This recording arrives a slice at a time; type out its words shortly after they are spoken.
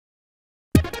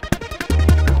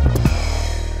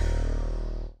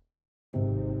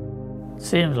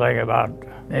seems like about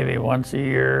maybe once a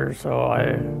year or so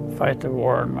I fight the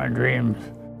war in my dreams.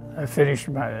 I finished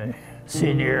my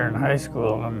senior year in high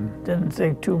school and didn't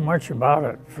think too much about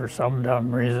it for some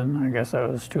dumb reason. I guess I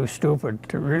was too stupid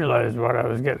to realize what I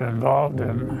was getting involved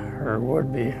in, or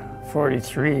would be.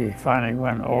 43 finally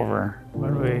went over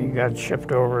when we got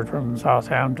shipped over from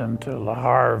Southampton to Le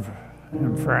Havre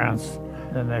in France.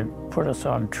 Then they put us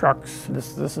on trucks.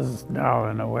 This is now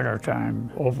in the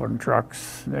wintertime, open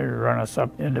trucks. They run us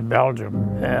up into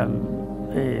Belgium.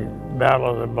 And the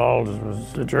Battle of the Bulge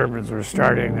was, the Germans were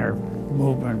starting their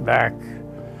movement back,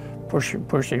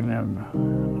 pushing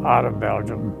them out of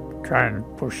Belgium, trying to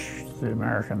push the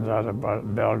Americans out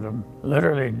of Belgium.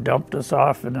 Literally dumped us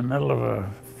off in the middle of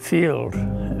a field.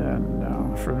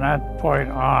 And from that point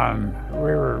on,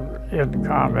 we were in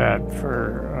combat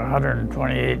for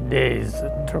 128 days.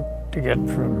 It took to get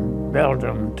from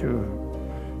Belgium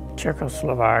to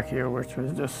Czechoslovakia, which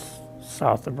was just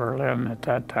south of Berlin at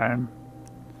that time.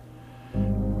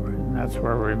 And that's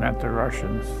where we met the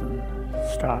Russians and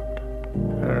stopped.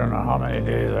 I don't know how many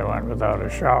days I went without a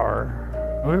shower.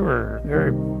 We were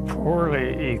very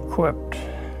poorly equipped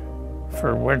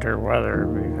for winter weather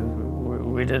because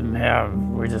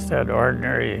we just had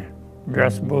ordinary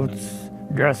dress boots,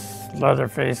 dress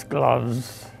leather-faced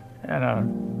gloves, and a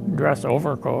dress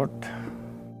overcoat.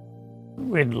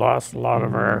 We'd lost a lot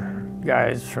of our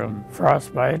guys from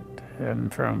frostbite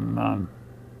and from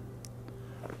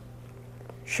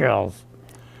shells.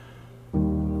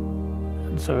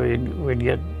 And so we'd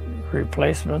get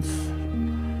replacements,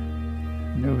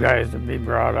 new guys would be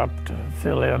brought up to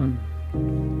fill in.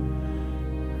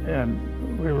 And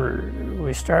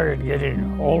we started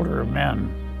getting older men.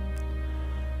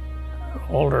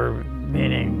 Older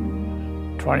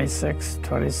meaning 26,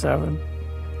 27.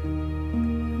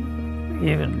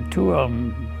 Even two of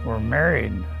them were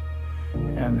married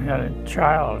and had a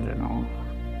child, you know.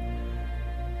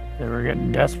 They were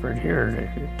getting desperate here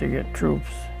to get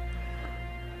troops.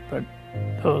 But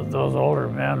those older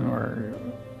men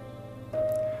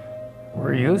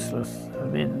were useless. I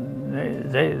mean,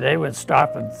 they would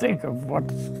stop and think of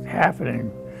what's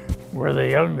happening, where the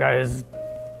young guys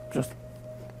just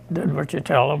did what you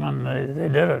tell them and they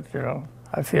did it, you know.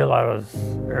 I feel I was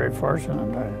very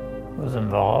fortunate. I was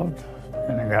involved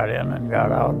and I got in and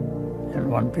got out in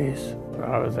one piece.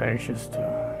 I was anxious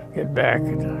to get back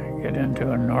and get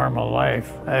into a normal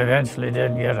life. I eventually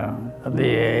did get a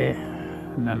BA,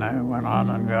 and then I went on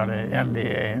and got an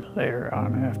MBA later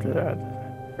on after that.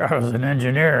 I was an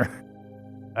engineer.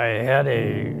 I had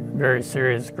a very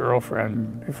serious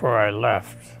girlfriend before I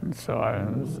left, and so I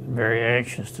was very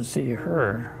anxious to see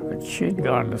her. But she'd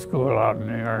gone to school out in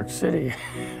New York City.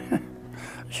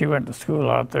 She went to school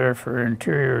out there for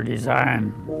interior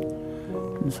design.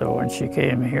 And so when she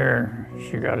came here,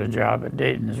 she got a job at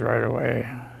Dayton's right away.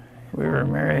 We were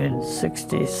married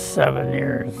 67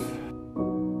 years.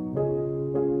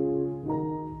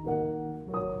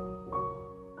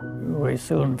 We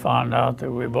soon found out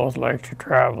that we both liked to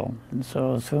travel. And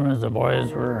so as soon as the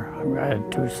boys I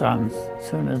had two sons, as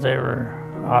soon as they were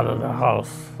out of the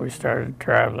house, we started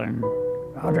traveling.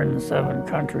 107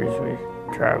 countries we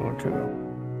traveled to.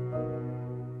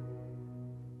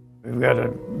 We've got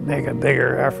to make a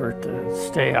bigger effort to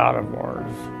stay out of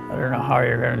wars. I don't know how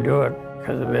you're going to do it,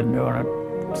 because I've been doing it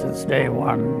since day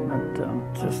one, but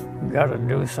just got to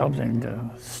do something to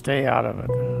stay out of it.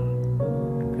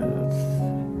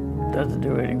 Doesn't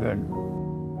do any good.